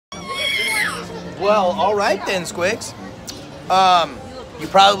Well, all right then, Squigs. You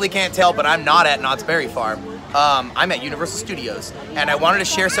probably can't tell, but I'm not at Knott's Berry Farm. I'm at Universal Studios, and I wanted to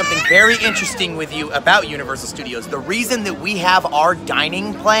share something very interesting with you about Universal Studios. The reason that we have our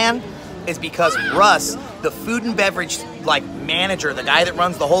dining plan is because Russ, the food and beverage manager, the guy that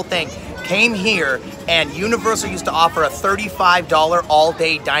runs the whole thing, came here, and Universal used to offer a $35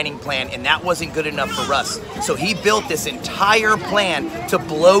 all-day dining plan, and that wasn't good enough for Russ. So he built this entire plan to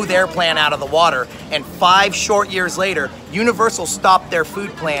blow their plan out of the water, and 5 short years later, Universal stopped their food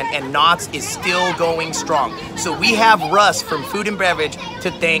plan, and Knott's is still going strong. So we have Russ from Food and Beverage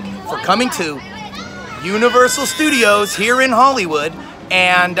to thank for coming to Universal Studios here in Hollywood,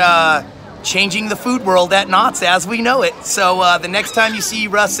 and changing the food world at Knott's as we know it. So the next time you see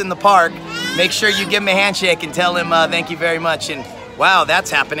Russ in the park, make sure you give him a handshake and tell him thank you very much. And wow, that's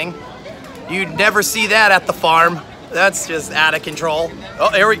happening. You'd never see that at the farm. That's just out of control.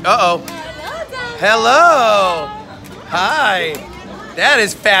 Oh, there we, uh-oh. Hello. Hi. That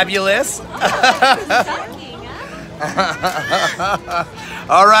is fabulous.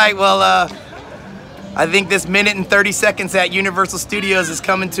 All right, well, I think this minute and 30 seconds at Universal Studios is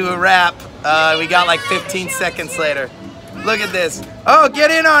coming to a wrap. We got like 15 seconds later. Look at this. Oh,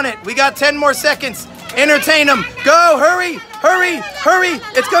 get in on it. We got 10 more seconds. Entertain them. Go, hurry, hurry, hurry.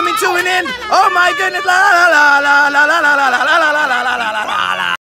 It's coming to an end. Oh my goodness. La la la la la la la la la la la la la la la.